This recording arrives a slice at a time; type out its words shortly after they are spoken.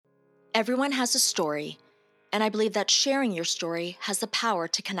Everyone has a story, and I believe that sharing your story has the power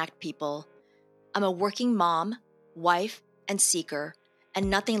to connect people. I'm a working mom, wife, and seeker, and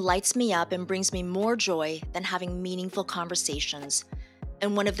nothing lights me up and brings me more joy than having meaningful conversations.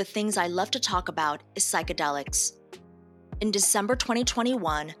 And one of the things I love to talk about is psychedelics. In December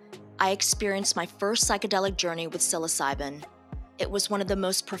 2021, I experienced my first psychedelic journey with psilocybin. It was one of the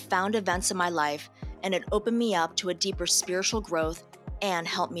most profound events in my life, and it opened me up to a deeper spiritual growth and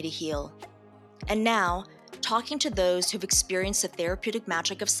helped me to heal. And now, talking to those who've experienced the therapeutic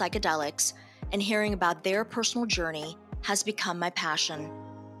magic of psychedelics and hearing about their personal journey has become my passion.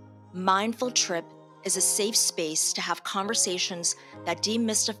 Mindful Trip is a safe space to have conversations that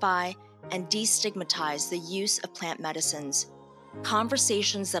demystify and destigmatize the use of plant medicines.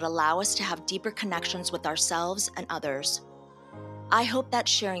 Conversations that allow us to have deeper connections with ourselves and others. I hope that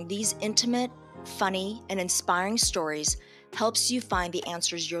sharing these intimate, funny, and inspiring stories helps you find the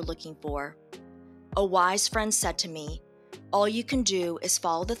answers you're looking for. A wise friend said to me, "All you can do is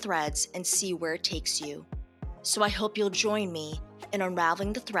follow the threads and see where it takes you." So I hope you'll join me in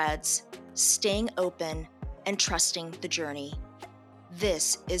unraveling the threads, staying open, and trusting the journey.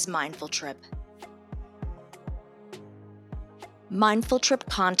 This is Mindful Trip. Mindful Trip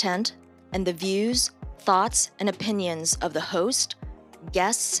content and the views, thoughts, and opinions of the host,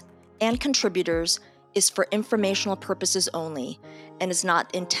 guests, and contributors is for informational purposes only and is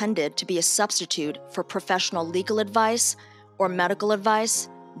not intended to be a substitute for professional legal advice or medical advice,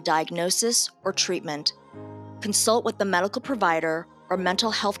 diagnosis, or treatment. Consult with the medical provider or mental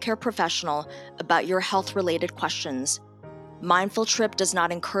health care professional about your health-related questions. Mindful Trip does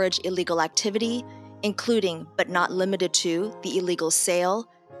not encourage illegal activity, including but not limited to the illegal sale,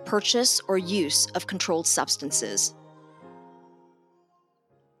 purchase, or use of controlled substances.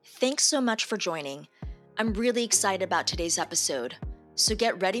 Thanks so much for joining. I'm really excited about today's episode, so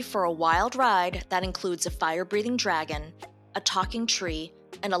get ready for a wild ride that includes a fire-breathing dragon, a talking tree,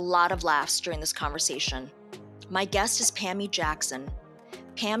 and a lot of laughs during this conversation. My guest is PAMMY Jackson.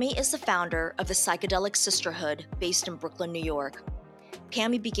 PAMMY is the founder of the Psychedelic Sisterhood based in Brooklyn, New York.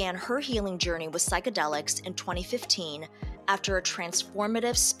 PAMMY began her healing journey with psychedelics in 2015 after a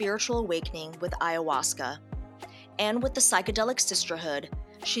transformative spiritual awakening with ayahuasca. And with the Psychedelic Sisterhood,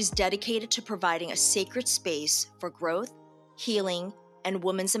 she's dedicated to providing a sacred space for growth, healing, and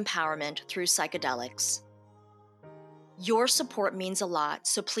women's empowerment through psychedelics. Your support means a lot,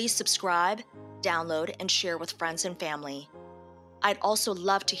 so please subscribe, download, and share with friends and family. I'd also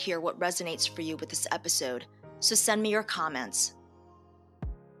love to hear what resonates for you with this episode, so send me your comments.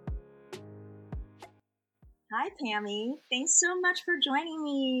 Hi, PAMMY. Thanks so much for joining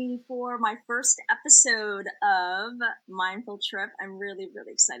me for my first episode of Mindful Trip. I'm really,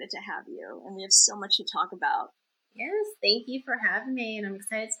 really excited to have you, and we have so much to talk about. Yes, thank you for having me, and I'm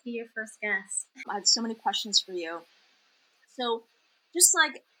excited to be your first guest. I have so many questions for you. So, just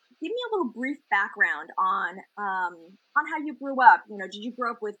give me a little brief background on how you grew up. Did you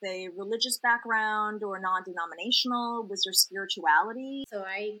grow up with a religious background or non-denominational? Was there spirituality? So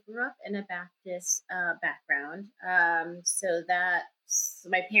I grew up in a Baptist background. So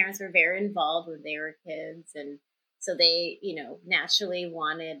my parents were very involved when they were kids, and so they, naturally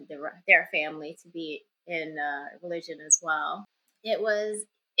wanted their family to be in religion as well. It was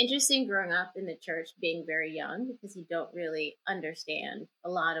interesting growing up in the church, being very young, because you don't really understand a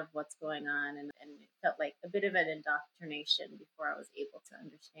lot of what's going on, and it felt like a bit of an indoctrination before I was able to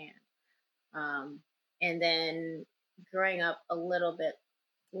understand. And then growing up a little bit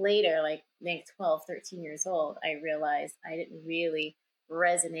later, like maybe 12, 13 years old, I realized I didn't really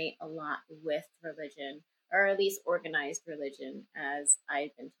resonate a lot with religion, or at least organized religion as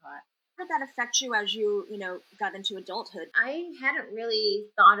I'd been taught. How did that affect you as you got into adulthood? I hadn't really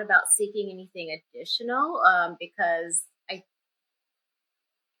thought about seeking anything additional because I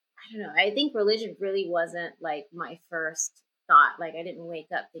don't know. I think religion really wasn't like my first thought. Like I didn't wake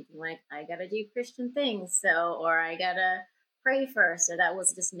up thinking like I gotta do Christian things, or I gotta pray first, or that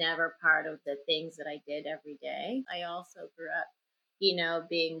was just never part of the things that I did every day. I also grew up,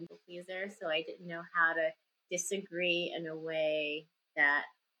 being a pleaser, so I didn't know how to disagree in a way that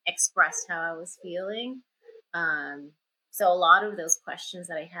expressed how I was feeling. So a lot of those questions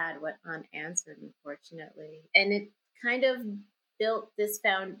that I had went unanswered, unfortunately, and it kind of built this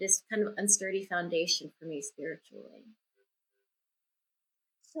kind of unsturdy foundation for me spiritually.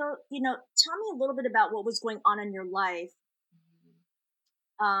 So, tell me a little bit about what was going on in your life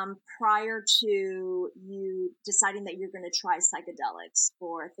prior to you deciding that you're going to try psychedelics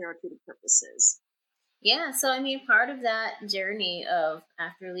for therapeutic purposes. Yeah, so I mean, part of that journey of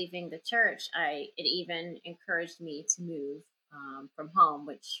after leaving the church, it even encouraged me to move from home,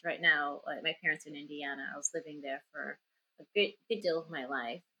 which right now, my parents are in Indiana. I was living there for a good deal of my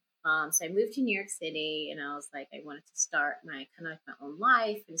life. So I moved to New York City, and I was like, I wanted to start my kind of like my own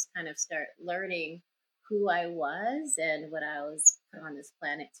life and just kind of start learning who I was and what I was put on this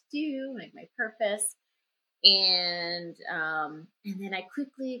planet to do, like my purpose. And then I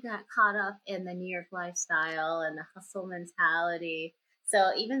quickly got caught up in the New York lifestyle and the hustle mentality.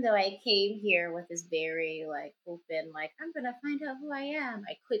 So even though I came here with this very like open, like I'm gonna find out who I am,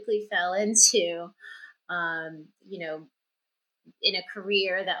 I quickly fell into, you know, in a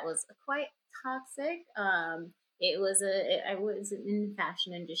career that was quite toxic. I was in the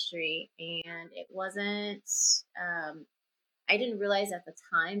fashion industry, and it wasn't. Um, I didn't realize at the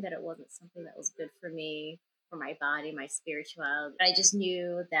time that it wasn't something that was good for me, for my body, my spirituality. I just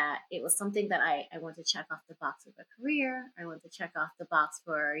knew that it was something that I wanted to check off the box of a career. I wanted to check off the box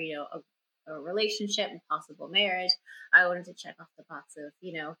for, a relationship and possible marriage. I wanted to check off the box of,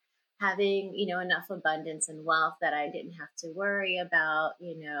 having, enough abundance and wealth that I didn't have to worry about,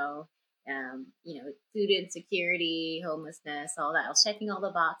 food insecurity, homelessness, all that. I was checking all the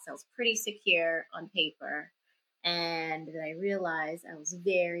boxes. I was pretty secure on paper, and then I realized I was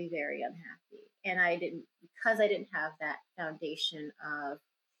very, very unhappy. And because I didn't have that foundation of,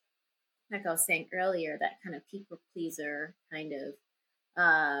 like I was saying earlier, that kind of people pleaser kind of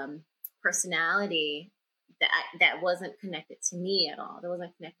personality that wasn't connected to me at all. That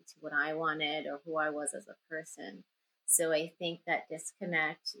wasn't connected to what I wanted or who I was as a person. So I think that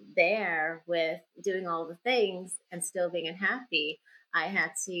disconnect there with doing all the things and still being unhappy, I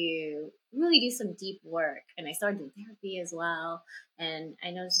had to really do some deep work. And I started doing therapy as well. And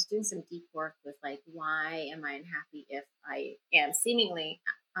I know just doing some deep work with like, why am I unhappy if I am seemingly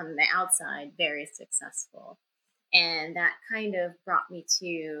on the outside very successful? And that kind of brought me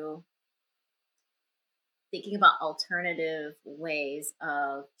to thinking about alternative ways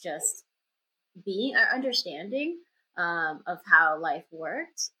of just being or understanding, of how life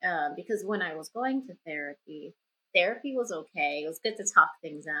worked. Because when I was going to therapy was okay. It was good to talk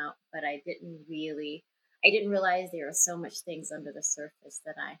things out, but I didn't realize there were so much things under the surface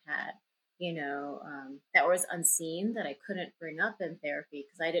that I had, that was unseen that I couldn't bring up in therapy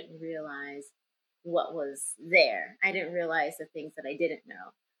because I didn't realize what was there. I didn't realize the things that I didn't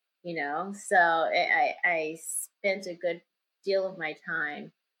know, So I spent a good deal of my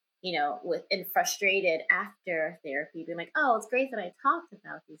time, with and frustrated after therapy, being like, oh, it's great that I talked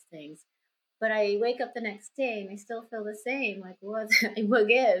about these things, but I wake up the next day and I still feel the same. Like, what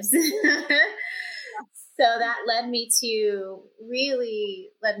gives? So that led me to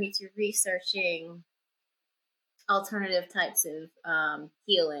researching alternative types of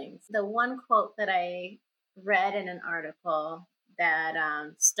healings. The one quote that I read in an article that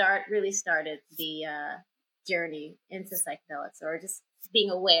really started the journey into psychedelics, or just being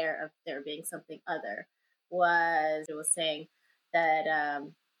aware of there being something other, was saying that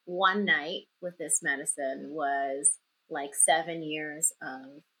one night with this medicine was like 7 years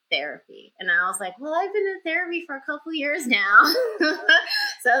of therapy. And I was like, well, I've been in therapy for a couple years now.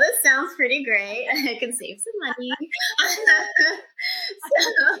 So this sounds pretty great. I can save some money.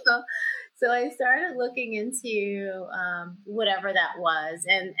 so I started looking into whatever that was.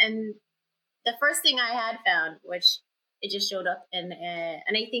 And the first thing I had found, which it just showed up, and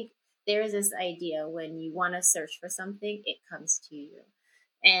I think there is this idea when you want to search for something, it comes to you.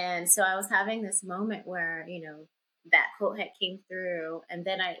 And so I was having this moment where, that quote had came through, and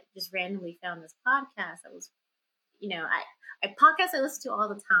then I just randomly found this podcast that was, I podcasts I listen to all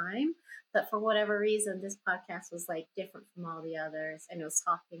the time, but for whatever reason, this podcast was like different from all the others, and it was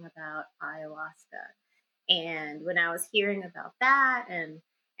talking about ayahuasca. And when I was hearing about that, and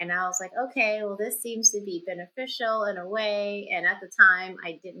I was like, okay, well, this seems to be beneficial in a way. And at the time,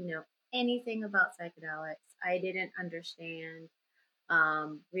 I didn't know anything about psychedelics. I didn't understand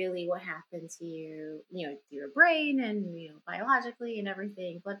really what happened to you, to your brain and, biologically and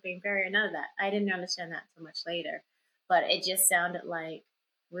everything, blood-brain barrier, none of that. I didn't understand that until much later, but it just sounded like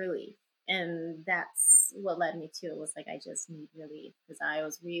relief. And that's what led me to it, was like, I just need relief, because I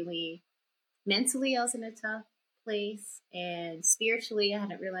was really mentally, I was in a tough place, and spiritually, I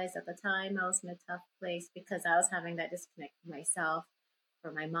hadn't realized at the time I was in a tough place because I was having that disconnect with myself,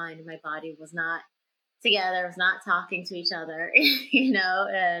 where my mind and my body was not together, was not talking to each other, and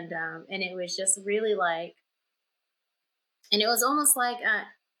it was just really like, and it was almost like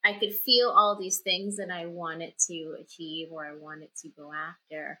I could feel all these things that I wanted to achieve or I wanted to go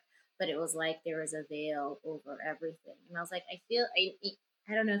after, but it was like there was a veil over everything, and I was like,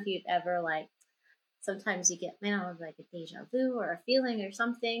 I don't know if you've ever, like, sometimes you get, like a deja vu or a feeling or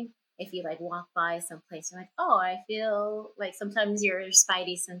something. if you like walk by someplace, you're like, oh, I feel like sometimes your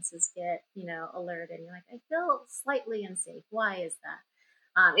spidey senses get, alerted. And you're like, I feel slightly unsafe. Why is that?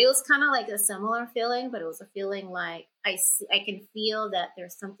 It was kind of like a similar feeling, but it was a feeling like I can feel that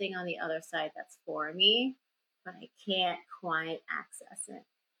there's something on the other side that's for me, but I can't quite access it.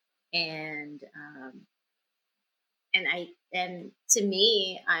 And and to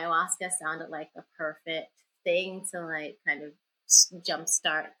me, ayahuasca sounded like the perfect thing to like kind of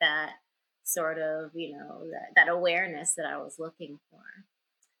jumpstart that sort of that awareness that I was looking for.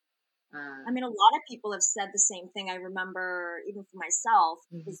 I mean, a lot of people have said the same thing. I remember, even for myself,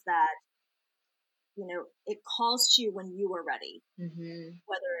 Mm-hmm. is that, it calls to you when you are ready, Mm-hmm.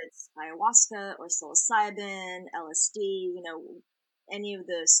 whether it's ayahuasca or psilocybin, LSD, any of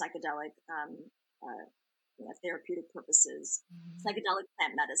the psychedelic, therapeutic purposes, Mm-hmm. psychedelic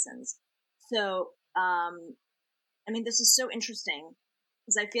plant medicines. So, I mean, this is so interesting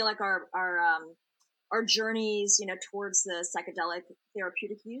because I feel like our journeys, towards the psychedelic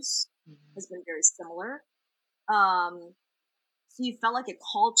therapeutic use Mm-hmm. has been very similar. So you felt like it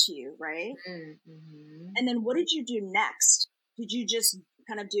called to you, right? Mm-hmm. And then what did you do next? Did you just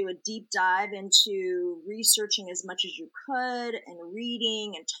kind of do a deep dive into researching as much as you could and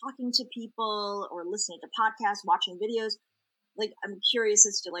reading and talking to people or listening to podcasts, watching videos? Like, I'm curious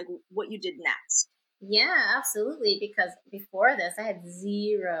as to like what you did next. Yeah, absolutely. Because before this, I had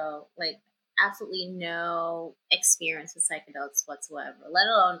zero, like, absolutely no experience with psychedelics whatsoever, let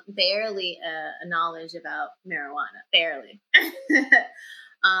alone barely a knowledge about marijuana, barely.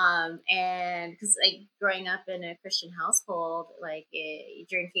 And because like growing up in a Christian household, like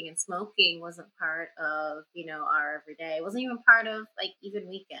drinking and smoking wasn't part of our everyday. It wasn't even part of like even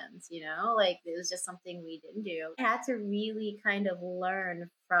weekends. Like it was just something we didn't do. I had to really kind of learn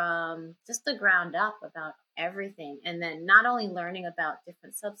from just the ground up about everything, and then not only learning about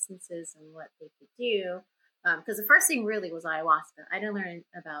different substances and what they could do. Because the first thing really was ayahuasca. I didn't learn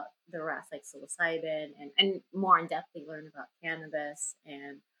about the rest, like psilocybin, and more in depthly learn about cannabis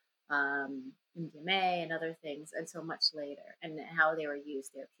and MDMA and other things until much later, and how they were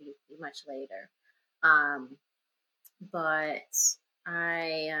used therapeutically much later. Um, but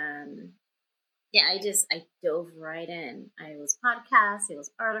I, yeah, I dove right in. I was podcasts, it was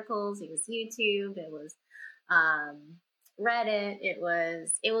articles, it was YouTube, it was um, Reddit, it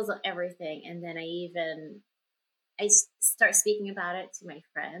was everything, and then start speaking about it to my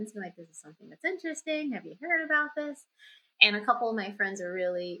friends. I'm like, this is something that's interesting. Have you heard about this? And a couple of my friends are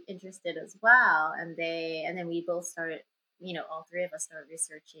really interested as well. And then we both started, all three of us started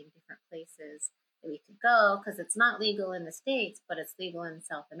researching different places that we could go because it's not legal in the States, but it's legal in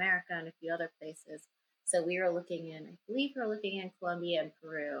South America and a few other places. So we were looking in, I believe we were looking in Colombia and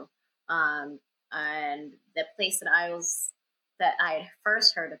Peru. Um, and the place that I had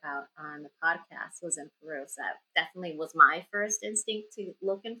first heard about on the podcast was in Peru. So that definitely was my first instinct to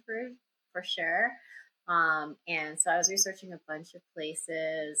look in Peru for sure. And so I was researching a bunch of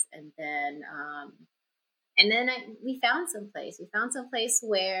places, we found some place. We found some place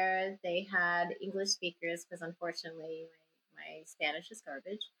where they had English speakers because unfortunately my Spanish is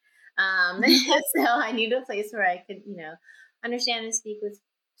garbage. So I needed a place where I could, understand and speak with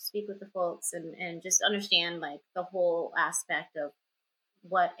the folks and just understand like the whole aspect of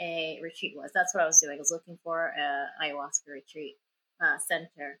what a retreat was. That's what I was doing. I was looking for a ayahuasca retreat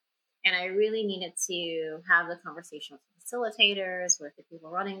center, and I really needed to have the conversation with the facilitators, with the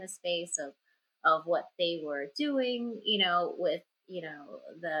people running the space of what they were doing, with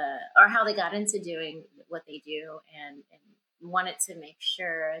the or how they got into doing what they do, and wanted to make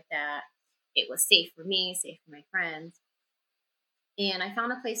sure that it was safe for me, safe for my friends. And I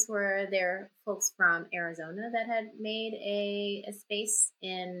found a place where there are folks from Arizona that had made a space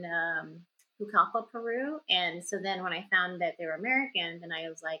in Pucallpa, Peru. And so then when I found that they were American, then I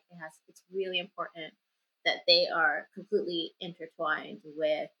was like, it's really important that they are completely intertwined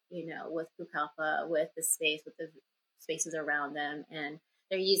with, with Pucallpa, with the space, with the spaces around them. And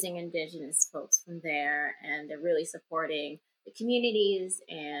they're using indigenous folks from there, and they're really supporting the communities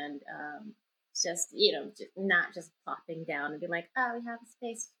and just not just plopping down and being like, oh, we have a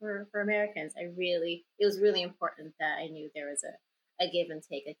space for Americans. It was really important that I knew there was a give and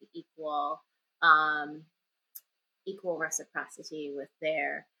take, like um equal reciprocity with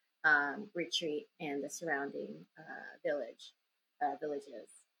their retreat and the surrounding villages.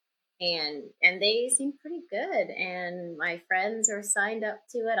 And they seem pretty good, and my friends are signed up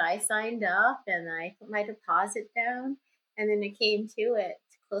to it. I signed up and I put my deposit down, and then it came to it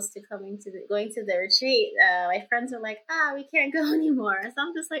close to going to the retreat, my friends are like, we can't go anymore. So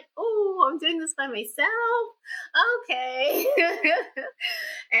I'm just like, oh, I'm doing this by myself. Okay.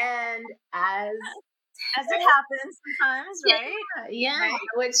 And As it happens sometimes, yeah, right? yeah, Right.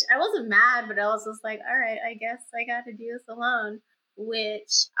 which I wasn't mad, but I was just like, all right, I guess I got to do this alone,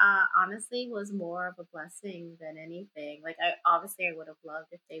 which honestly was more of a blessing than anything. Like, I would have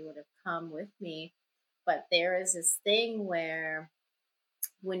loved if they would have come with me, but there is this thing where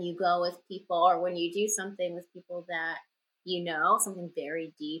when you go with people or when you do something with people that something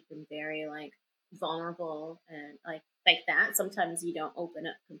very deep and very like vulnerable and like that, sometimes you don't open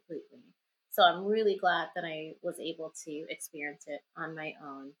up completely. So I'm really glad that I was able to experience it on my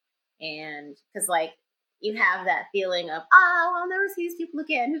own. And because like you have that feeling of, oh, I'll never see these people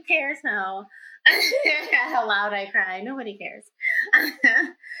again, who cares how loud I cry, nobody cares.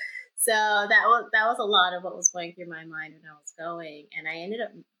 So that was a lot of what was going through my mind when I was going, and I ended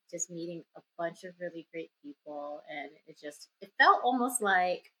up just meeting a bunch of really great people, and it felt almost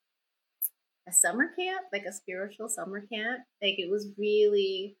like a summer camp, like a spiritual summer camp. Like it was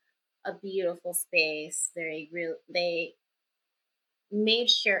really a beautiful space. They made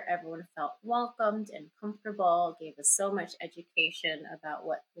sure everyone felt welcomed and comfortable, gave us so much education about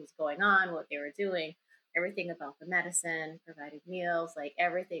what was going on, what they were doing, everything about the medicine, provided meals, like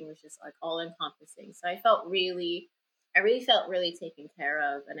everything was just like all encompassing. So I really felt really taken care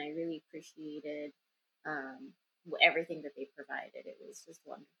of, and I really appreciated everything that they provided. It was just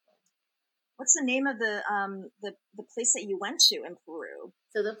wonderful. What's the name of the place that you went to in Peru?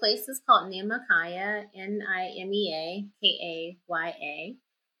 So the place is called Nimakaya, Nimeakaya,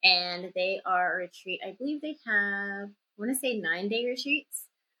 and they are a retreat. I believe they have, I want to say 9-day retreats.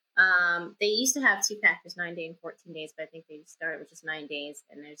 They used to have two packages, 9 day and 14 days, but I think they started with just 9 days.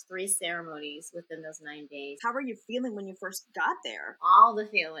 And there's 3 ceremonies within those 9 days. How were you feeling when you first got there? All the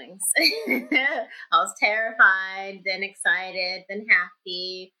feelings. I was terrified, then excited, then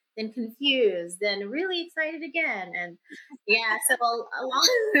happy, then confused, then really excited again. And yeah, so a lot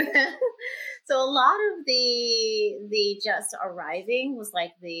so a lot of the just arriving was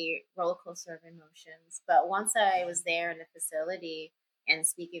like the roller coaster of emotions. But once I was there in the facility and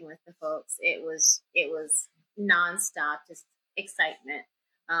speaking with the folks, it was nonstop, just excitement.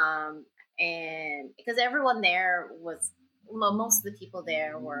 Um, and because everyone there was, well, most of the people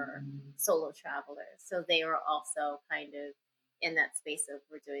there were solo travelers, so they were also kind of in that space of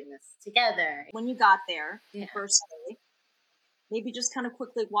we're doing this together. When you got there, Yeah. the first day, maybe just kind of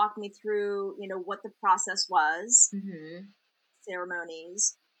quickly walk me through, what the process was, Mm-hmm.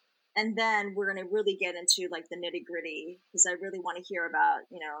 ceremonies, and then we're going to really get into like the nitty gritty because I really want to hear about,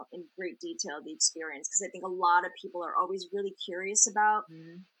 in great detail the experience because I think a lot of people are always really curious about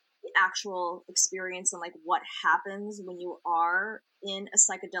Mm-hmm. the actual experience and like what happens when you are in a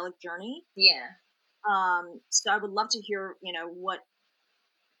psychedelic journey. Yeah. So I would love to hear, what,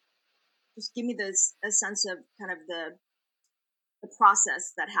 just give me a sense of kind of the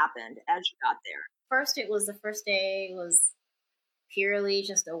process that happened as you got there. The first day was purely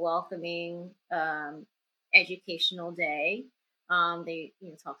just a welcoming, educational day. They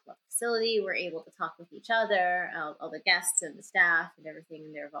talked about the facility. We're able to talk with each other, all the guests and the staff and everything,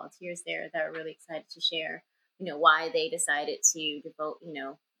 and there are volunteers there that are really excited to share, why they decided to devote,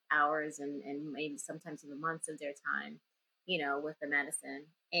 hours and maybe sometimes even months of their time, with the medicine.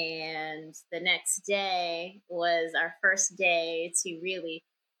 And the next day was our first day to really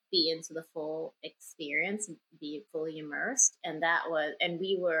be into the full experience, be fully immersed, and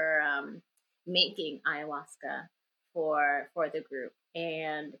we were making ayahuasca for the group,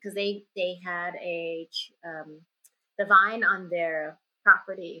 and because they had the vine on their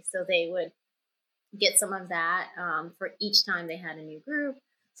property, so they would get some of that for each time they had a new group.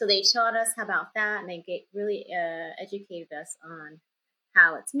 So they taught us about that, and they really educated us on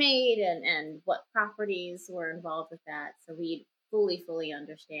how it's made and what properties were involved with that. So we fully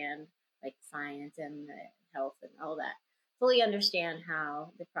understand like science and the health and all that. Fully understand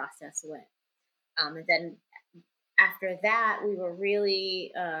how the process went. And then after that,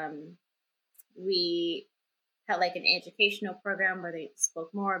 we had like an educational program where they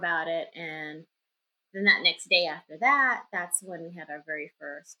spoke more about it, and then that next day after that, that's when we had our very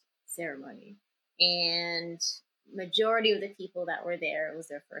first ceremony. And majority of the people that were there, it was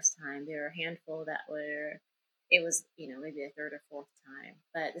their first time. There were a handful that were, it was, maybe a third or fourth time.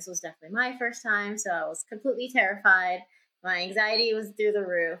 But this was definitely my first time. So I was completely terrified. My anxiety was through the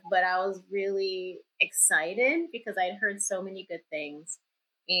roof, but I was really excited because I'd heard so many good things.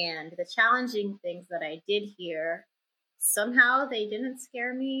 And the challenging things that I did hear, somehow they didn't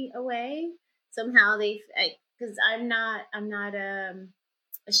scare me away. Somehow they, because I'm not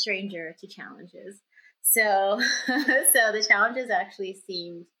a stranger to challenges. So, so the challenges actually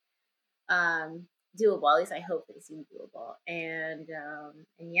seemed doable. At least I hope they seemed doable. And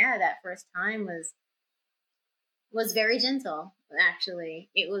yeah, that first time was very gentle. Actually,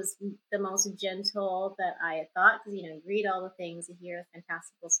 it was the most gentle that I had thought, because you read all the things, you hear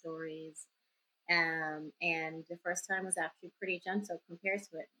fantastical stories, and the first time was actually pretty gentle compared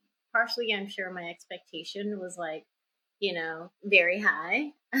to it. Partially, I'm sure my expectation was like, very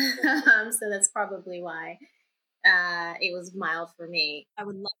high. So that's probably why it was mild for me. I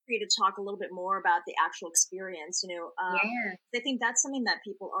would love for you to talk a little bit more about the actual experience. Yeah. I think that's something that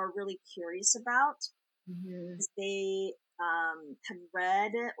people are really curious about. Hmm. Is they have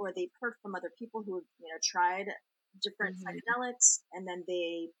read or they've heard from other people who have tried different Hmm. psychedelics, and then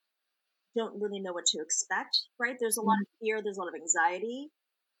they don't really know what to expect. Right? There's a lot Hmm. of fear. There's a lot of anxiety.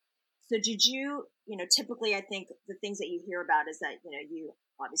 So did you, typically I think the things that you hear about is that, you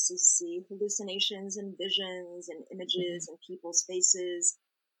obviously see hallucinations and visions and images and people's faces,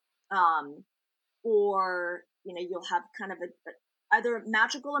 um, or, you'll have kind of either a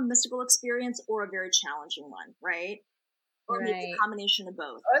magical and mystical experience or a very challenging one, right? Or maybe a Right. combination of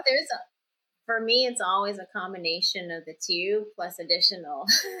both. Or for me, it's always a combination of the two plus additional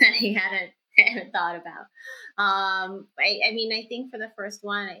that he hadn't thought about. I mean, I think for the first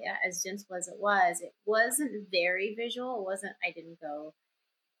one, as gentle as it wasn't very visual. It wasn't. I didn't go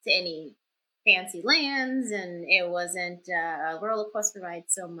to any fancy lands, and it wasn't a roller coaster ride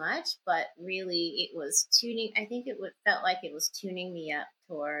so much, but really it was tuning. I think felt like it was tuning me up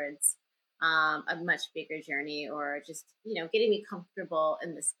towards a much bigger journey, or just getting me comfortable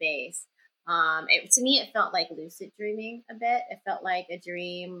in the space. To me, it felt like lucid dreaming a bit. It felt like a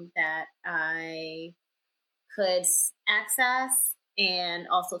dream that I could access and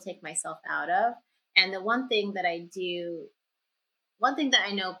also take myself out of. And the one thing that I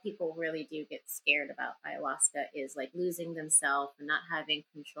know people really do get scared about ayahuasca is like losing themselves and not having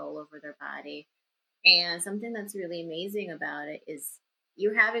control over their body. And something that's really amazing about it is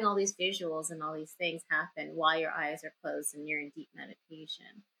you're having all these visuals and all these things happen while your eyes are closed and you're in deep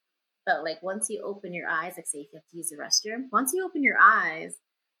meditation. But like once you open your eyes, like say if you have to use the restroom, once you open your eyes,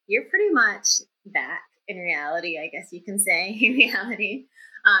 you're pretty much back in reality, I guess you can say. In reality,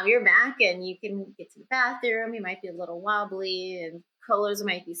 you're back and you can get to the bathroom. You might be a little wobbly and colors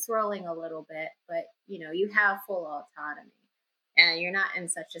might be swirling a little bit, but you have full autonomy. And you're not in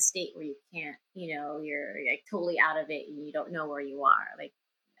such a state where you can't, you're like totally out of it and you don't know where you are. Like,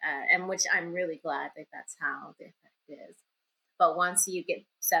 and which I'm really glad that that's how the effect is. But once you get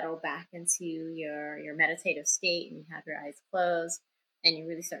settled back into your meditative state and you have your eyes closed and you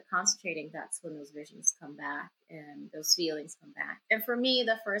really start concentrating, that's when those visions come back and those feelings come back. And for me,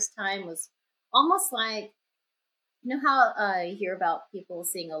 the first time was almost like, how you hear about people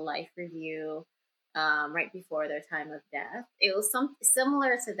seeing a life review right before their time of death. It was some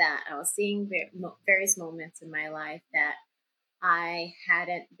similar to that. I was seeing various moments in my life that I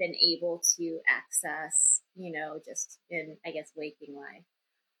hadn't been able to access, just in, I guess, waking life.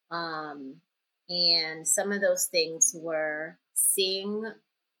 Um, and some of those things were seeing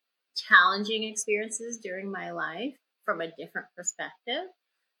challenging experiences during my life from a different perspective.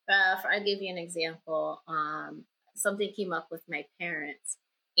 I'll give you an example. Something came up with my parents,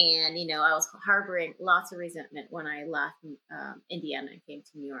 and I was harboring lots of resentment when I left Indiana and came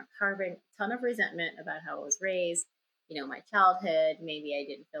to New York, harboring a ton of resentment about how I was raised. My childhood. Maybe I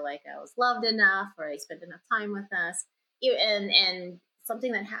didn't feel like I was loved enough, or they spent enough time with us. And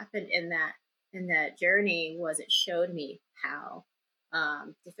something that happened in that journey was it showed me how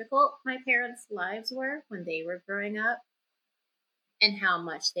difficult my parents' lives were when they were growing up, and how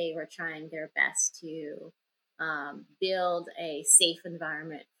much they were trying their best to build a safe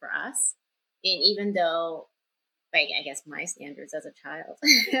environment for us. And even though, like, I guess my standards as a child,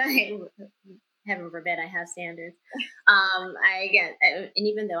 heaven forbid I have standards. I get, and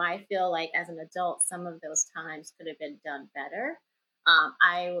even though I feel like as an adult, some of those times could have been done better,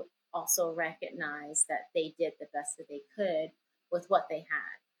 I also recognize that they did the best that they could with what they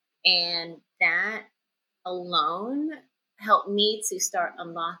had. And that alone helped me to start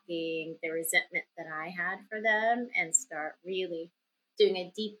unlocking the resentment that I had for them and start really doing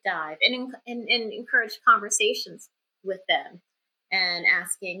a deep dive and encourage conversations with them and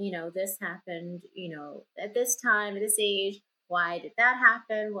asking, this happened, at this time, at this age, why did that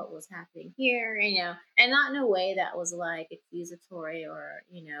happen? What was happening here? And not in a way that was like accusatory or,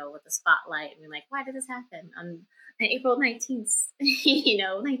 with a spotlight and like, why did this happen on April 19th,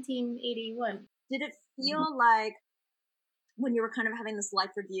 1981? Did it feel like when you were kind of having this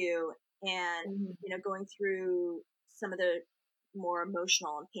life review and Mhm. going through some of the more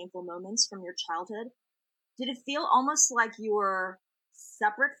emotional and painful moments from your childhood, did it feel almost like you were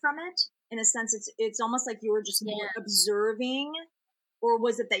separate from it? In a sense, it's almost like you were just more Yeah. observing, or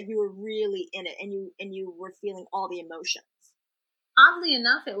was it that you were really in it and you were feeling all the emotions? Oddly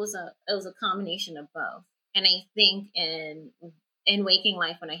enough, it was a combination of both. And I think in waking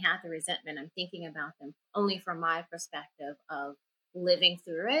life, when I have the resentment, I'm thinking about them only from my perspective of living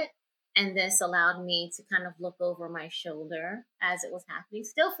through it. And this allowed me to kind of look over my shoulder as it was happening,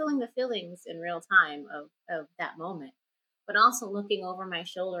 still feeling the feelings in real time of that moment, but also looking over my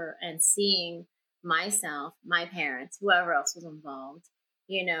shoulder and seeing myself, my parents, whoever else was involved,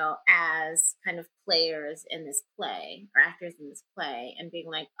 as kind of players in this play or actors in this play, and being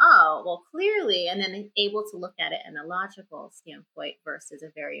like, oh, well, clearly, and then able to look at it in a logical standpoint versus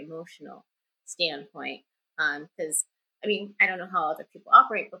a very emotional standpoint. Because I mean, I don't know how other people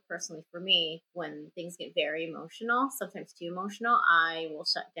operate, but personally for me, when things get very emotional, sometimes too emotional, I will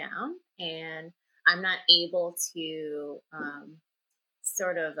shut down and I'm not able to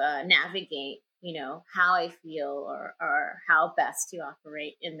sort of navigate, how I feel or how best to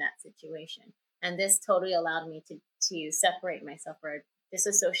operate in that situation. And this totally allowed me to separate myself or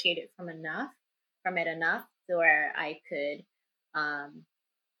disassociate it from it enough to where I could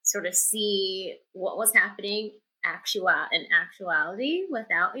sort of see what was happening in actuality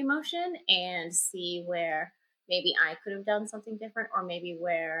without emotion, and see where maybe I could have done something different, or maybe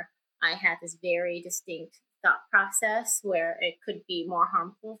where I had this very distinct thought process where it could be more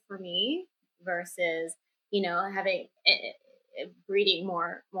harmful for me versus having breeding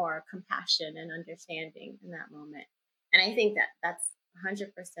more compassion and understanding in that moment. And I think that that's 100%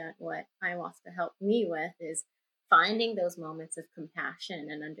 what ayahuasca helped me with, is finding those moments of compassion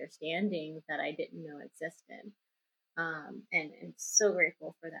and understanding that I didn't know existed. And so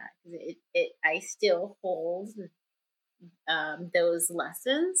grateful for that, because I still hold those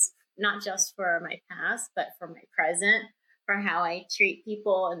lessons, not just for my past, but for my present, for how I treat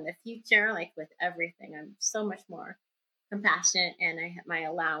people in the future, like with everything. I'm so much more compassionate, and my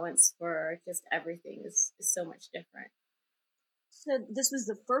allowance for just everything is so much different. So this was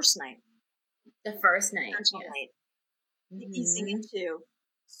the first night, The first night, potential yes. night, easing Mm-hmm. into.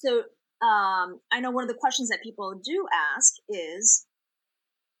 So I know one of the questions that people do ask is,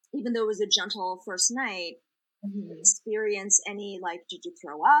 even though it was a gentle first night, Mm-hmm. experience any, like, did you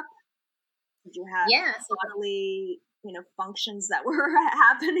throw up? Did you have Yeah. So bodily, functions that were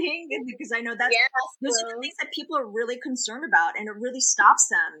happening? Because I know yeah. those are the So things that people are really concerned about, and it really stops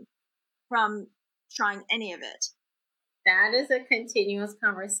them from trying any of it. that is a continuous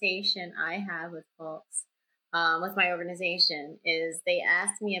conversation I have with folks, with my organization. Is they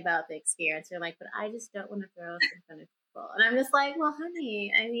ask me about the experience. They're like, "But I just don't want to throw up in front of people," and I'm just like, "Well,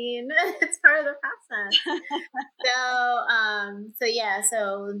 honey, I mean, it's part of the process." So yeah,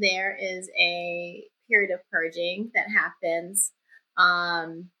 so there is a period of purging that happens,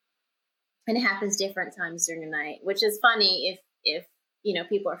 um, and it happens different times during the night, which is funny if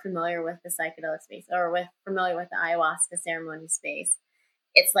people are familiar with the psychedelic space or familiar with the ayahuasca ceremony space.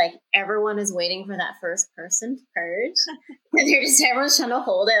 It's like everyone is waiting for that first person to purge, and everyone's trying to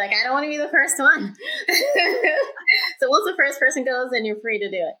hold it. Like, I don't want to be the first one. So once the first person goes, then you're free to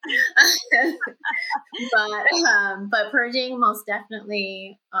do it. But purging most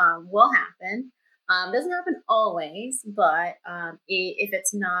definitely will happen. Doesn't happen always, but if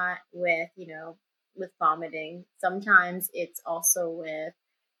it's not with vomiting, sometimes it's also with,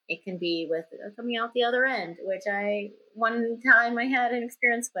 it can be with coming out the other end, which one time I had an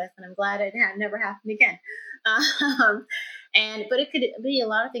experience with, and I'm glad it had never happened again. Um, but it could be a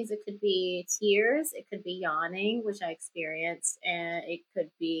lot of things. It could be tears, it could be yawning, which I experienced, and it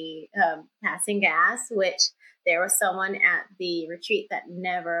could be passing gas, which there was someone at the retreat that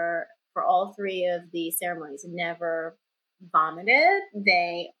never, for all three of the ceremonies, never vomited.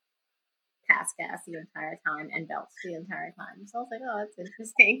 They passed gas the entire time and belched the entire time. So I was like, oh, that's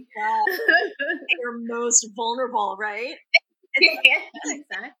interesting. Wow. You're most vulnerable, right? Yeah,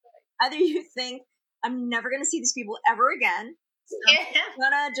 exactly. Either you think, I'm never going to see these people ever again, so Yeah. I'm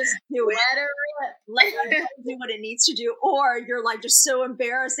gonna just do it. Let it do what it needs to do, or you're like just so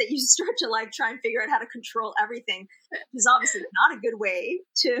embarrassed that you start to like try and figure out how to control everything, which is obviously not a good way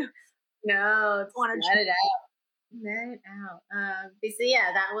to No, want let to. it out. Let it out. So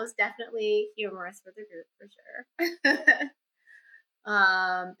yeah, that was definitely humorous for the group for sure.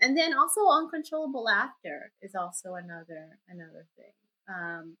 And then also uncontrollable laughter is also another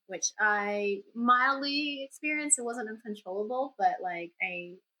thing, which I mildly experienced. It wasn't uncontrollable, but like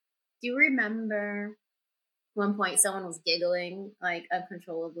I do remember one point someone was giggling like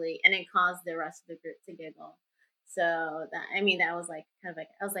uncontrollably, and it caused the rest of the group to giggle. So that, I mean, that was like kind of like,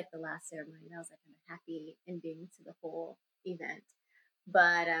 I was like the last ceremony. That was like kind of happy ending to the whole event.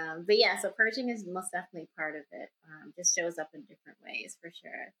 But yeah, so purging is most definitely part of it. Just shows up in different ways for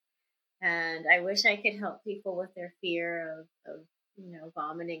sure. And I wish I could help people with their fear of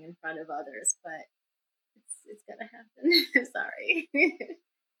vomiting in front of others, but it's gonna happen. Sorry.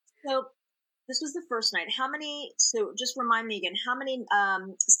 So this was the first night. How many? So just remind me again. How many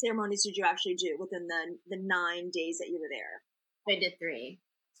ceremonies did you actually do within the 9 days that you were there? I did three.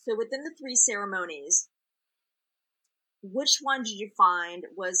 So within the three ceremonies, which one did you find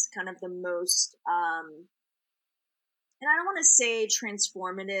was kind of the most? And I don't want to say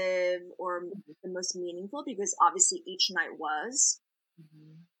transformative or the most meaningful because obviously each night was.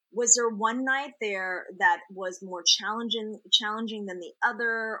 Mm-hmm. Was there one night there that was more challenging than the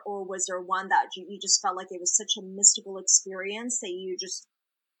other, or was there one that you just felt like it was such a mystical experience that you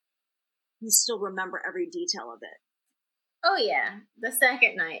still remember every detail of it? Oh yeah, the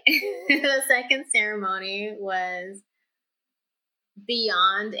second night, the second ceremony was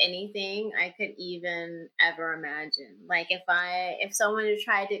beyond anything I could even ever imagine. Like if someone had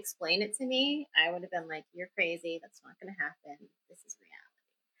tried to explain it to me, I would have been like, "You're crazy. That's not going to happen. This is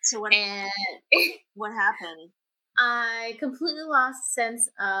So reality." And what happened? I completely lost sense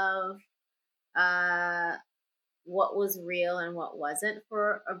of uh, what was real and what wasn't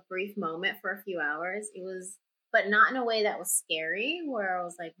for a brief moment, for a few hours. It was, but not in a way that was scary, where I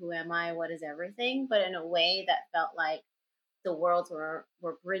was like, "Who am I? What is everything?" But in a way that felt like the worlds were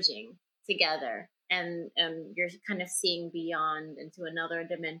bridging together, and you're kind of seeing beyond into another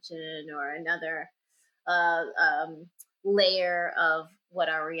dimension or another uh, um, layer of what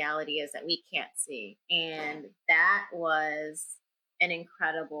our reality is that we can't see. And that was an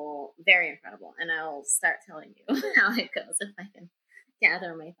incredible, very incredible. And I'll start telling you how it goes if I can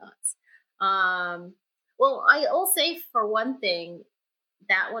gather my thoughts. Well, I'll say for one thing,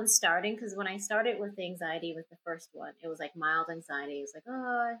 that one starting, because when I started with the anxiety with the first one, it was like mild anxiety. It was like,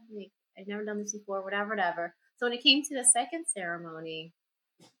 oh, I've never done this before, whatever, whatever. So when it came to the second ceremony,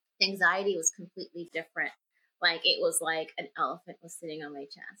 anxiety was completely different. Like it was like an elephant was sitting on my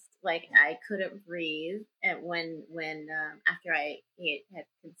chest. Like I couldn't breathe. And when after I had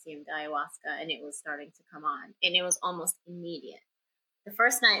consumed ayahuasca and it was starting to come on, and it was almost immediate. The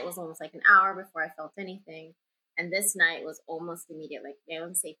first night was almost like an hour before I felt anything. And this night was almost immediate. Like I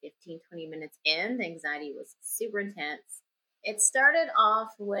would say 15, 20 minutes in, the anxiety was super intense. It started off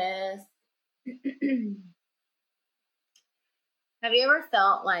with have you ever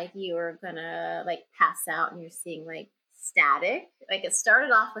felt like you were gonna like pass out and you're seeing like static? Like it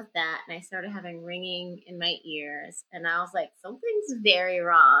started off with that, and I started having ringing in my ears, and I was like, something's very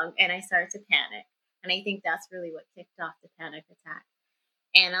wrong, and I started to panic. And I think that's really what kicked off the panic attack.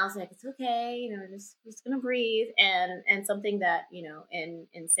 And I was like, it's okay, just gonna breathe. And something that in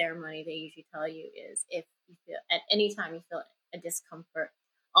ceremony they usually tell you is if you feel at any time you feel a discomfort,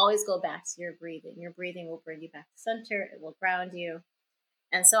 always go back to your breathing. Your breathing will bring you back to center. It will ground you.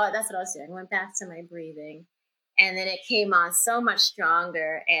 And so that's what I was doing. I went back to my breathing, and then it came on so much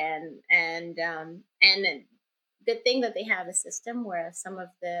stronger. And the thing that they have a system where some of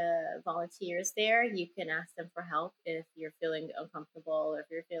the volunteers there, you can ask them for help if you're feeling uncomfortable or if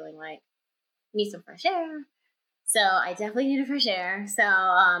you're feeling like you need some fresh air. So I definitely need a fresh air. So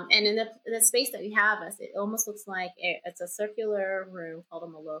and in the space that we have us, it almost looks like it's a circular room called a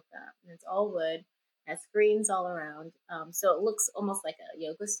maloka, and it's all wood, has screens all around. So it looks almost like a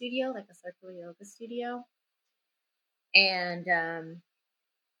yoga studio, like a circular yoga studio. And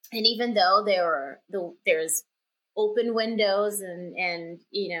even though there's open windows and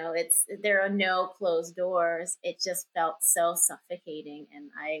there are no closed doors, it just felt so suffocating, and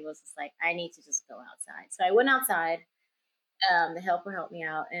I was just like, I need to just go outside. So I went outside. The helper helped me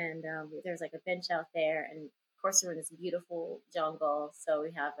out, and there's like a bench out there, and of course we're in this beautiful jungle, so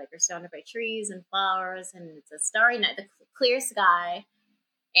we have like we're surrounded by trees and flowers, and it's a starry night, the clear sky.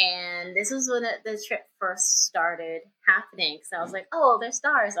 And this was when the trip first started happening. So I was like, oh, there's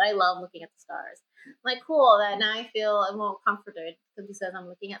stars. I love looking at the stars. I'm like, cool. That now I feel more comforted because I'm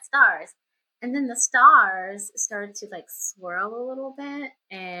looking at stars. And then the stars started to like swirl a little bit,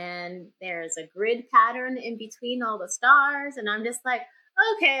 and there's a grid pattern in between all the stars. And I'm just like,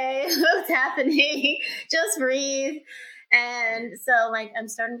 okay, what's happening? Just breathe. And so, like, I'm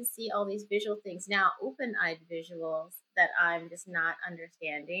starting to see all these visual things now, open eyed visuals that I'm just not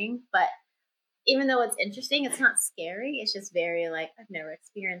understanding. But even though it's interesting, it's not scary. It's just very, like, I've never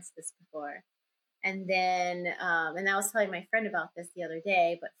experienced this before. And I was telling my friend about this the other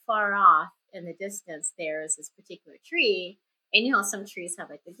day, but far off in the distance, there's this particular tree. And, some trees have,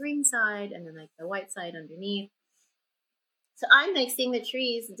 like, the green side and then, like, the white side underneath. So I'm like seeing the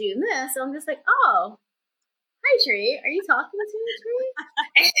trees doing this. So I'm just like, oh, hi tree, are you talking to me,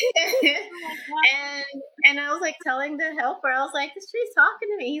 tree? and I was like telling the helper, I was like, this tree's talking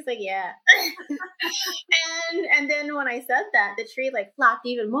to me. He's like, yeah. and then when I said that, the tree like flopped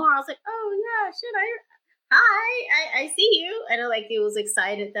even more. I was like, oh yeah, shit, I see you. And like it was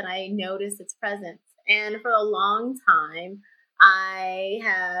excited that I noticed its presence. And for a long time I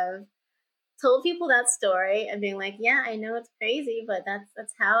have told people that story and being like, yeah, I know it's crazy, but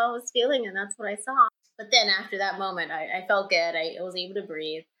that's how I was feeling and that's what I saw. But then after that moment, I felt good. I was able to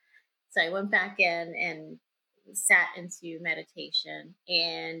breathe. So I went back in and sat into meditation,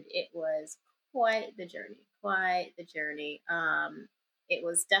 and it was quite the journey. Quite the journey. It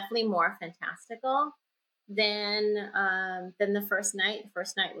was definitely more fantastical than the first night. The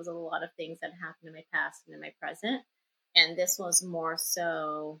first night was a lot of things that happened in my past and in my present, and this was more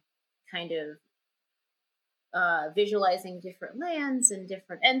so kind of visualizing different lands and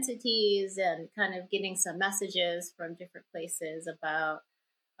different entities and kind of getting some messages from different places about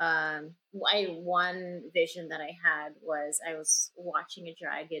one vision that I had was I was watching a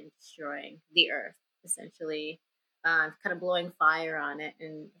dragon destroying the earth, essentially, kind of blowing fire on it.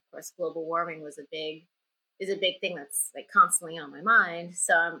 And of course, global warming is a big thing that's like constantly on my mind.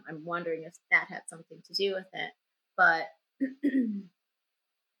 So I'm wondering if that had something to do with it. But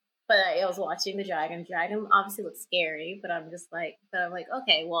but I was watching the dragon. Dragon obviously looks scary, but I'm like,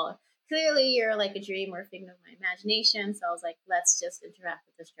 okay, well, clearly you're like a dream or a figment of my imagination. So I was like, let's just interact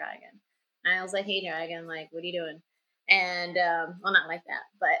with this dragon. And I was like, hey, dragon, like, what are you doing? And well, not like that,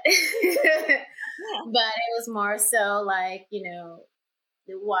 but Yeah. but it was more so like,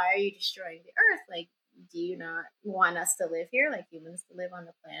 why are you destroying the earth? Like, do you not want us to live here, like humans to live on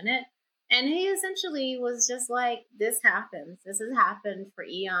the planet? And he essentially was just like, this happens. This has happened for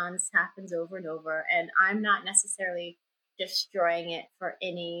eons, happens over and over. And I'm not necessarily destroying it for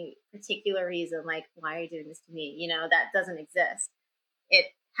any particular reason. Like, why are you doing this to me? That doesn't exist. It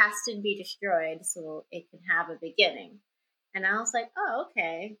has to be destroyed so it can have a beginning. And I was like, oh,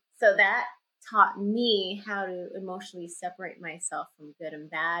 okay. So that taught me how to emotionally separate myself from good and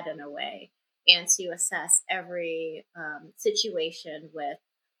bad in a way, and to assess every situation with,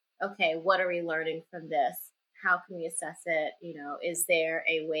 okay, what are we learning from this? How can we assess it? Is there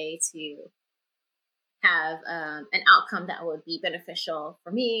a way to have an outcome that would be beneficial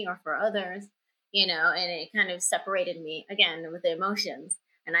for me or for others? And it kind of separated me again with the emotions.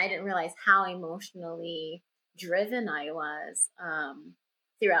 And I didn't realize how emotionally driven I was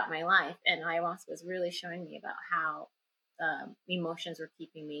throughout my life. And ayahuasca was really showing me about how emotions were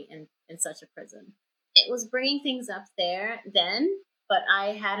keeping me in such a prison. It was bringing things up there then, but I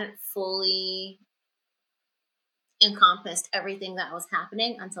hadn't fully encompassed everything that was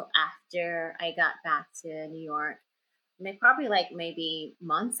happening until after I got back to New York. Probably like maybe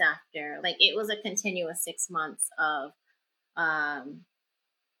months after. Like it was a continuous 6 months of um,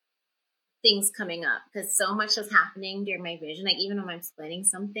 things coming up because so much was happening during my vision. Like even when I'm explaining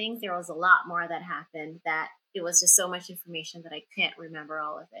some things, there was a lot more that happened that it was just so much information that I can't remember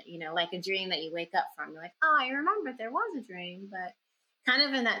all of it. Like a dream that you wake up from. You're like, oh, I remember there was a dream, but kind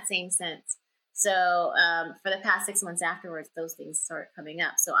of in that same sense. So for the past 6 months afterwards, those things started coming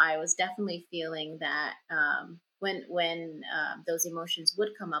up. So I was definitely feeling that when those emotions would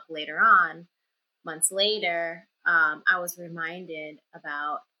come up later on, months later, I was reminded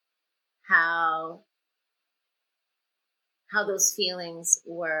about how those feelings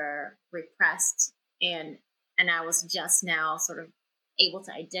were repressed, and I was just now sort of able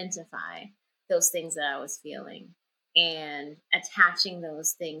to identify those things that I was feeling and attaching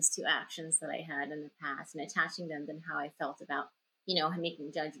those things to actions that I had in the past and attaching them to how I felt about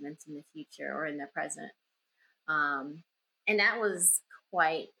making judgments in the future or in the present. And that was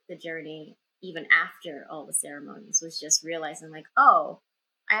quite the journey even after all the ceremonies, was just realizing like, oh,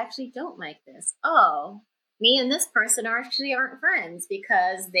 I actually don't like this. Oh, me and this person aren't friends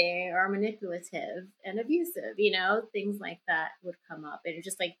because they are manipulative and abusive, things like that would come up. And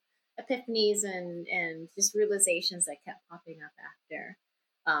just like epiphanies and just realizations that kept popping up after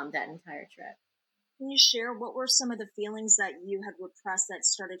that entire trip. Can you share what were some of the feelings that you had repressed that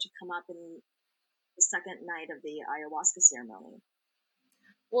started to come up in the second night of the ayahuasca ceremony?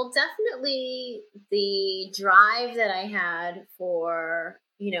 Well, definitely the drive that I had for,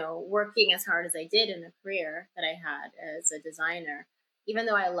 working as hard as I did in the career that I had as a designer. Even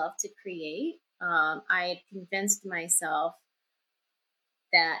though I love to create, I had convinced myself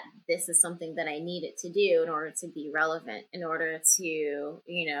that this is something that I needed to do in order to be relevant, in order to,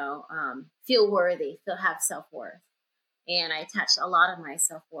 feel worthy, have self-worth. And I attached a lot of my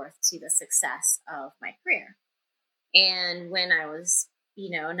self-worth to the success of my career. And when I was,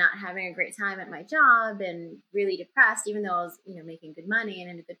 not having a great time at my job and really depressed, even though I was, making good money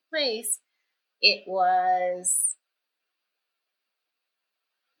and in a good place, it was,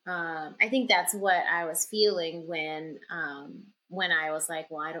 I think that's what I was feeling when I was like,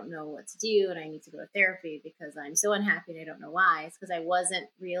 well, I don't know what to do and I need to go to therapy because I'm so unhappy and I don't know why. It's because I wasn't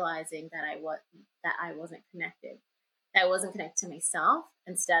realizing that I wasn't connected. That I wasn't connected to myself.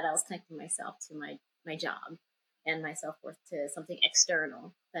 Instead, I was connecting myself to my job and my self worth to something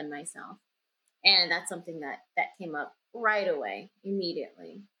external than myself. And that's something that came up right away,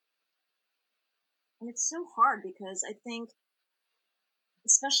 immediately. And it's so hard because I think,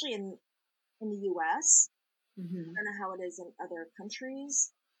 especially in the US, I Mm-hmm. don't know how it is in other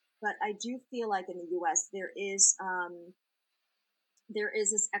countries, but I do feel like in the US there is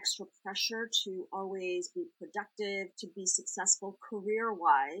this extra pressure to always be productive, to be successful career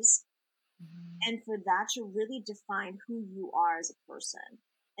wise, Mm-hmm. and for that to really define who you are as a person.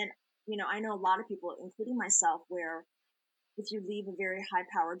 And, I know a lot of people, including myself, where if you leave a very high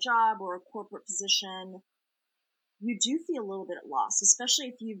power job or a corporate position, you do feel a little bit lost, especially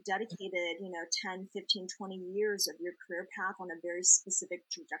if you've dedicated, 10, 15, 20 years of your career path on a very specific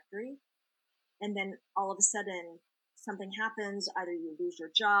trajectory. And then all of a sudden something happens, either you lose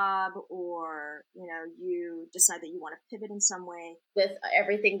your job or, you decide that you want to pivot in some way. With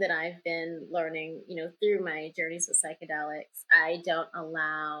everything that I've been learning, through my journeys with psychedelics, I don't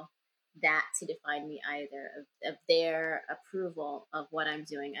allow that to define me either, of their approval of what I'm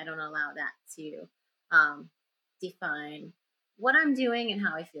doing. I don't allow that to um, define what I'm doing and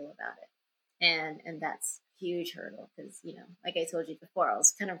how I feel about it. And that's a huge hurdle because, like I told you before, I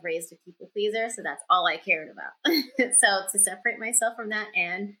was kind of raised a people pleaser, so that's all I cared about. So to separate myself from that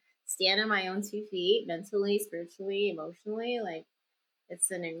and stand on my own 2 feet, mentally, spiritually, emotionally, like, it's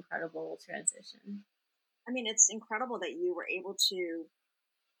an incredible transition. I mean, it's incredible that you were able to,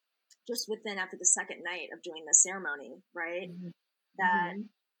 just within after the second night of doing the ceremony, right? Mm-hmm. That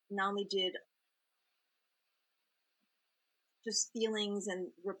Mm-hmm. not only did just feelings and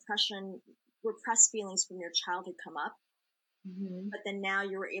repressed feelings from your childhood come up, Mm-hmm. but then now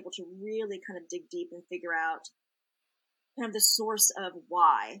you were able to really kind of dig deep and figure out kind of the source of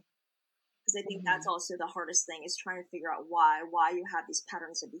why. Because I think Mm-hmm. that's also the hardest thing, is trying to figure out why you have these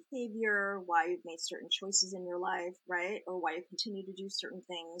patterns of behavior, why you've made certain choices in your life, right? Or why you continue to do certain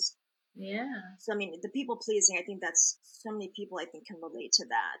things. Yeah. So, I mean, the people pleasing, I think that's so many people I think can relate to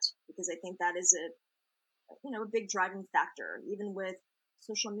that, because I think that is a big driving factor, even with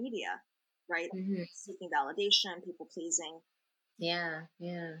social media, right? Mm-hmm. Seeking validation, people pleasing. Yeah.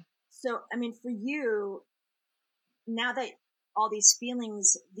 Yeah. So, I mean, for you, now that all these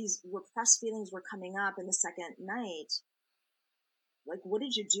feelings, these repressed feelings were coming up in the second night, like, what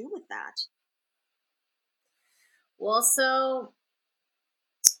did you do with that? Well, so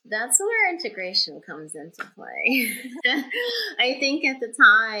that's where integration comes into play. I think at the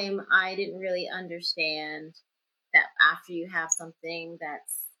time I didn't really understand that after you have something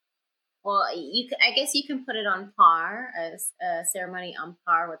that's, well, I guess you can put it on par, as a ceremony on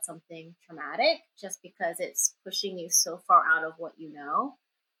par with something traumatic, just because it's pushing you so far out of what you know.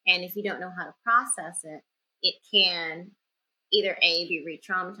 And if you don't know how to process it, it can either A, be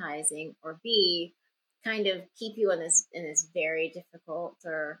re-traumatizing, or B, kind of keep you in this very difficult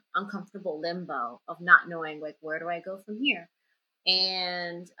or uncomfortable limbo of not knowing, like, where do I go from here?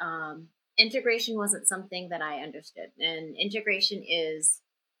 And integration wasn't something that I understood. And integration is,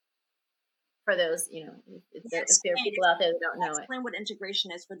 for those, Yeah, if there are people out there that don't know it. explain what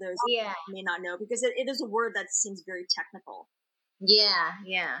integration is for those Yeah, who may not know, because it is a word that seems very technical. yeah,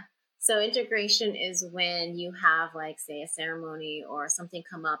 yeah. So integration is when you have, like, say, a ceremony or something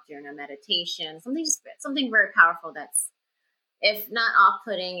come up during a meditation, something very powerful that's, if not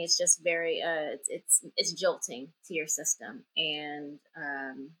off-putting, it's just very it's jolting to your system. And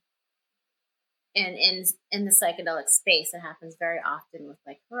in the psychedelic space, it happens very often with,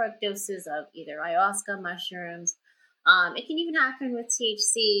 like, heroic doses of either ayahuasca mushrooms. It can even happen with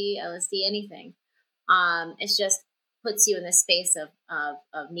THC, LSD, anything. It's just puts you in the space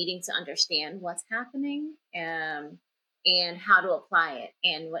of needing to understand what's happening, and how to apply it.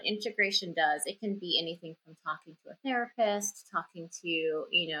 And what integration does, it can be anything from talking to a therapist, talking to,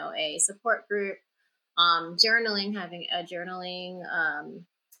 a support group, journaling, having a journaling,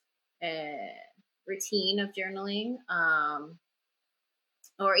 a routine of journaling,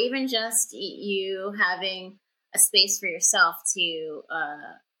 or even just you having a space for yourself to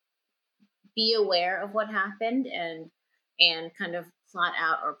be aware of what happened, and kind of plot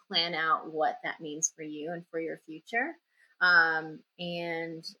out or plan out what that means for you and for your future.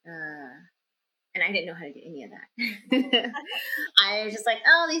 And And I didn't know how to do any of that. I was just like,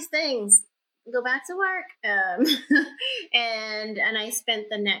 oh, these things, go back to work. And I spent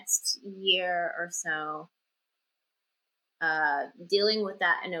the next year or so dealing with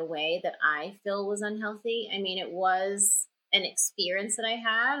that in a way that I feel was unhealthy. I mean, it was an experience that I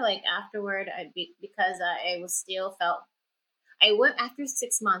had. Like afterward, because I was still felt. I went after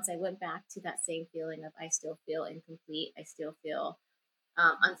 6 months. I went back to that same feeling of I still feel incomplete. I still feel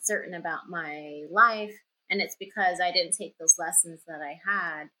uncertain about my life. And it's because I didn't take those lessons that I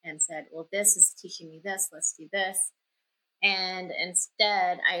had and said, well, this is teaching me this, let's do this. And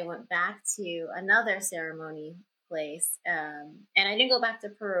instead, I went back to another ceremony place. And I didn't go back to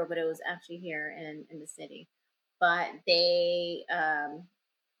Peru, but it was actually here in the city. But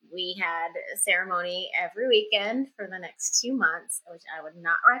we had a ceremony every weekend for the next 2 months, which I would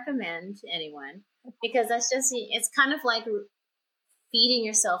not recommend to anyone because it's kind of like feeding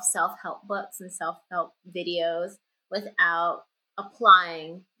yourself self-help books and self-help videos without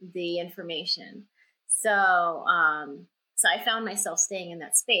applying the information. So I found myself staying in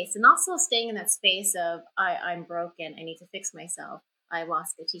that space and also staying in that space of I'm broken, I need to fix myself.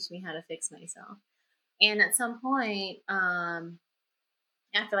 Ayahuasca teach me how to fix myself. And at some point,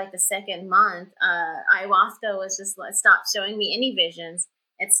 after like the second month, ayahuasca was just stopped showing me any visions.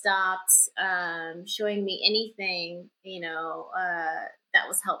 It stopped showing me anything, that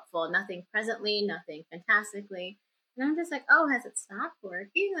was helpful. Nothing presently, nothing fantastically. And I'm just like, oh, has it stopped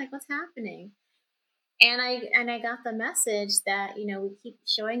working? Like, what's happening? And I got the message that, we keep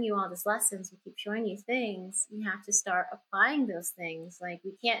showing you all these lessons, we keep showing you things. You have to start applying those things. Like,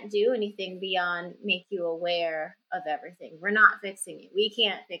 we can't do anything beyond make you aware of everything. We're not fixing you. We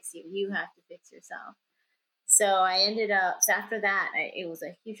can't fix you. You have to fix yourself. So so after that, it was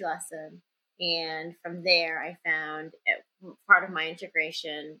a huge lesson. And from there, I found part of my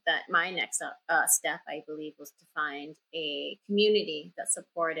integration that my next step, I believe, was to find a community that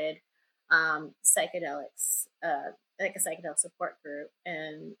supported psychedelics, like a psychedelic support group,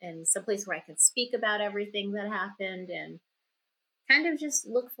 and some place where I could speak about everything that happened and kind of just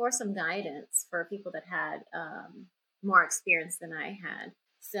look for some guidance for people that had more experience than I had.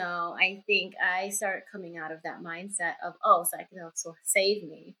 So I think I started coming out of that mindset of, oh, psychedelics will save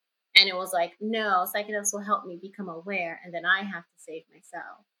me. And it was like, no, psychedelics will help me become aware, and then I have to save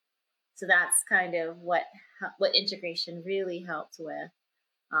myself. So that's kind of what integration really helped with,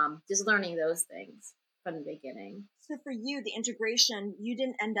 just learning those things from the beginning. So for you, the integration, you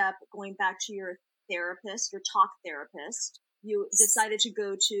didn't end up going back to your therapist, your talk therapist. You decided to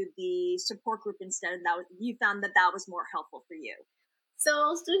go to the support group instead, and you found that was more helpful for you. So I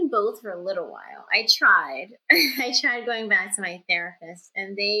was doing both for a little while. I tried. I tried going back to my therapist,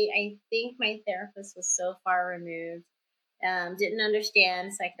 and I think my therapist was so far removed, didn't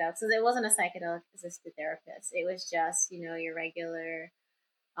understand psychedelics. So it wasn't a psychedelic assisted therapist. It was just, your regular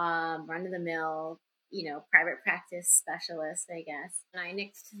run of the mill, private practice specialist, I guess. And I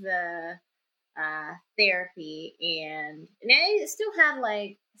nixed the therapy, and I still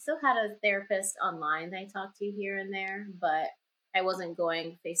had a therapist online that I talked to here and there, but I wasn't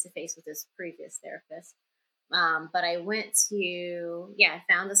going face to face with this previous therapist. But I I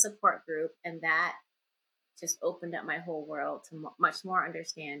found the support group, and that just opened up my whole world to much more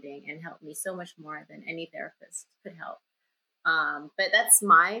understanding and helped me so much more than any therapist could help. But that's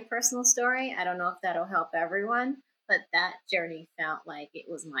my personal story. I don't know if that'll help everyone, but that journey felt like it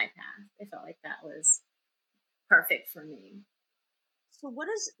was my path. I felt like that was perfect for me. So what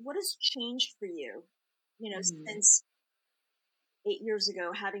has changed for you, Mm-hmm. since 8 years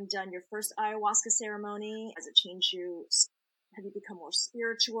ago, having done your first ayahuasca ceremony? Has it changed you? Have you become more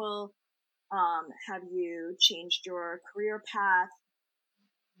spiritual? Have you changed your career path?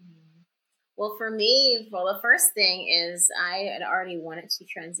 Well, for me, the first thing is I had already wanted to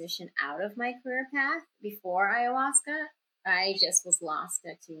transition out of my career path before ayahuasca. I just was lost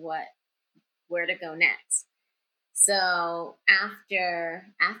as to where to go next. So after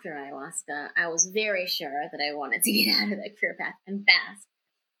ayahuasca, I was very sure that I wanted to get out of that career path and fast.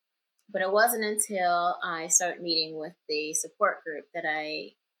 But it wasn't until I started meeting with the support group that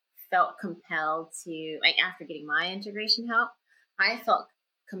I felt compelled to, like, after getting my integration help, I felt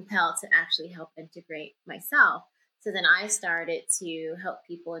compelled to actually help integrate myself. So then I started to help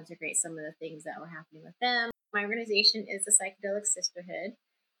people integrate some of the things that were happening with them. My organization is the Psychedelic Sisterhood,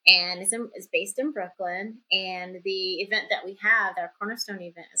 and it's based in Brooklyn. And the event that we have, our cornerstone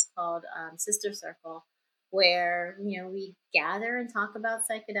event, is called Sister Circle, where we gather and talk about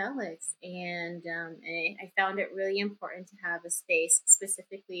psychedelics. And I found it really important to have a space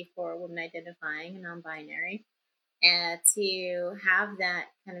specifically for women identifying and non-binary, and to have that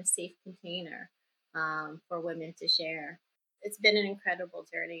kind of safe container. for women to share. It's been an incredible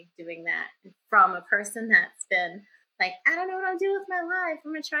journey doing that from a person that's been like, I don't know what I'm doing with my life.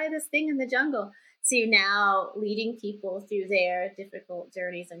 I'm going to try this thing in the jungle. To now leading people through their difficult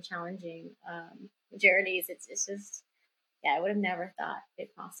journeys and challenging journeys. It's just, yeah, I would have never thought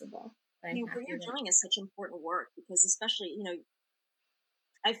it possible. But I'm What happy you're that. doing is such important work because, especially,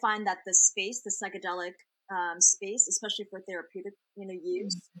 I find that the space, the psychedelic space, especially for therapeutic,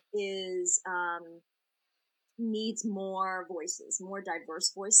 use, is needs more voices, more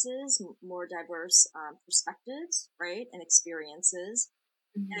diverse voices, more diverse perspectives, right, and experiences.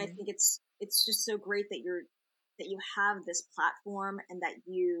 And I Mm-hmm. think it's just so great that you have this platform and that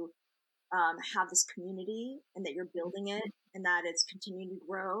you have this community and that you're building it and that it's continuing to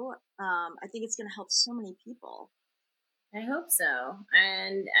grow. I think it's going to help so many people. I hope so.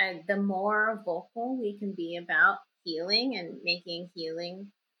 And the more vocal we can be about healing and making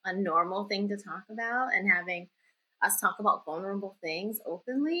healing a normal thing to talk about and having us talk about vulnerable things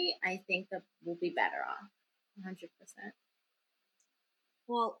openly, I think that we'll be better off. 100%.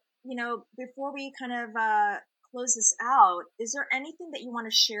 Well, before we kind of close this out, is there anything that you want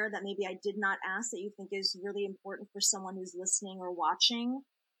to share that maybe I did not ask that you think is really important for someone who's listening or watching?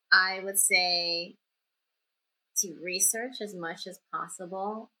 I would say to research as much as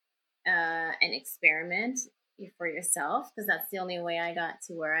possible and experiment for yourself, because that's the only way I got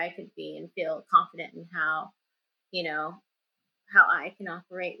to where I could be and feel confident in how, you know, how I can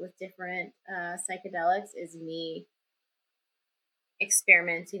operate with different psychedelics is me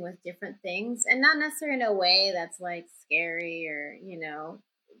experimenting with different things, and not necessarily in a way that's like scary or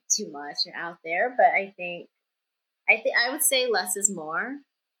too much or out there. But I think I would say less is more.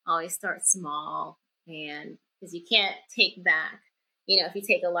 Always start small, and because you can't take back. If you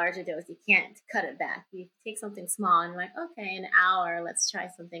take a larger dose, you can't cut it back. You take something small and you're like, okay, an hour, let's try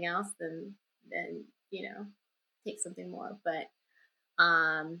something else. Then take something more. But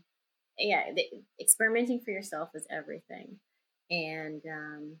um, yeah, experimenting for yourself is everything, and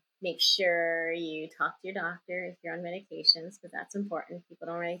make sure you talk to your doctor if you're on medications, because that's important. People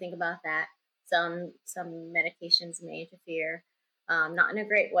don't really think about that. Some medications may interfere, not in a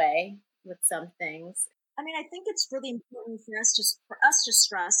great way with some things. I mean, I think it's really important for us to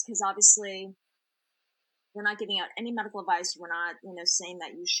stress because obviously we're not giving out any medical advice. We're not, saying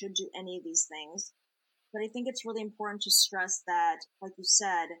that you should do any of these things. But I think it's really important to stress that, like you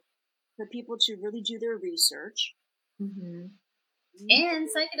said, for people to really do their research. Hmm. And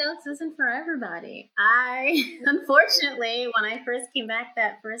psychedelics isn't for everybody. I, unfortunately, when I first came back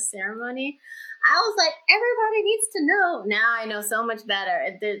that first ceremony, I was like, everybody needs to know. Now I know so much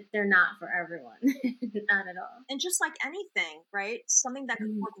better. They're not for everyone. Not at all. And just like anything, right? Something that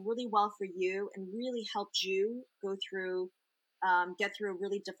could work really well for you and really helped you get through a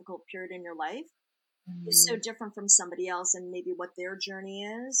really difficult period in your life is so Mm-hmm. different from somebody else and maybe what their journey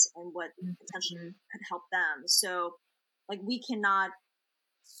is and what potentially Mm-hmm. could help them. So, like, we cannot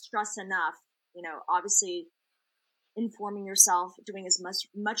stress enough, obviously informing yourself, doing as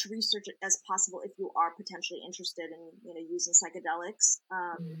much research as possible if you are potentially interested in, using psychedelics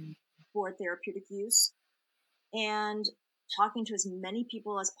for therapeutic use, and talking to as many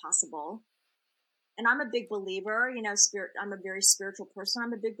people as possible. And I'm a big believer, I'm a very spiritual person.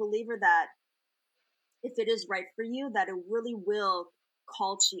 I'm a big believer that if it is right for you, that it really will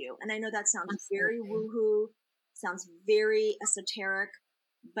call to you. And I know that sounds very Absolutely. woohoo, sounds very esoteric,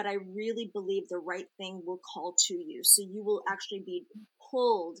 but I really believe the right thing will call to you. So you will actually be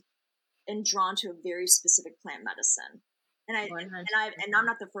pulled and drawn to a very specific plant medicine. And I and I'm 100%.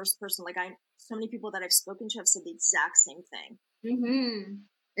 not the first person. Like, I so many people that I've spoken to have said the exact same thing. Mm-hmm.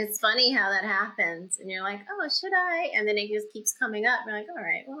 It's funny how that happens. And you're like, oh, should I? And then it just keeps coming up. You're like, all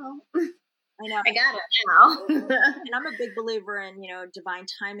right, well, I know, I got it now. and I'm a big believer in divine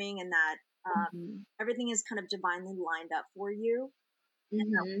timing and that Hmm. everything is kind of divinely lined up for you.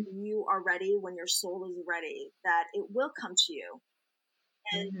 And that Hmm. when you are ready, when your soul is ready, that it will come to you,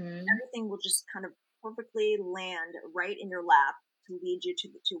 and Hmm. everything will just kind of perfectly land right in your lap to lead you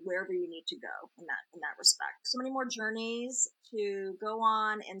to wherever you need to go in that respect. So many more journeys to go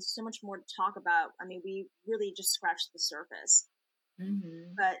on, and so much more to talk about. I mean, we really just scratched the surface.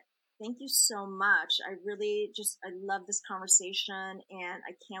 Hmm. But thank you so much. I love this conversation, and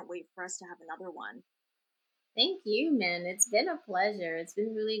I can't wait for us to have another one. Thank you, man. It's been a pleasure. It's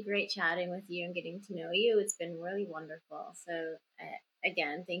been really great chatting with you and getting to know you. It's been really wonderful. So,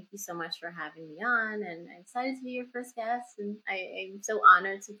 again, thank you so much for having me on. And I'm excited to be your first guest. And I'm so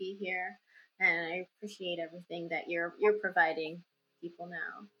honored to be here. And I appreciate everything that you're providing people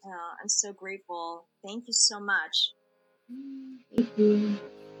now. I'm so grateful. Thank you so much. Thank you.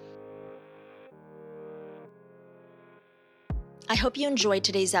 I hope you enjoyed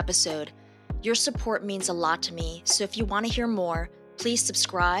today's episode. Your support means a lot to me, so if you want to hear more, please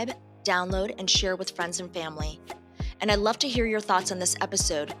subscribe, download, and share with friends and family. And I'd love to hear your thoughts on this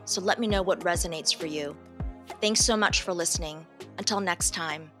episode, so let me know what resonates for you. Thanks so much for listening. Until next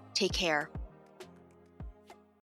time, take care.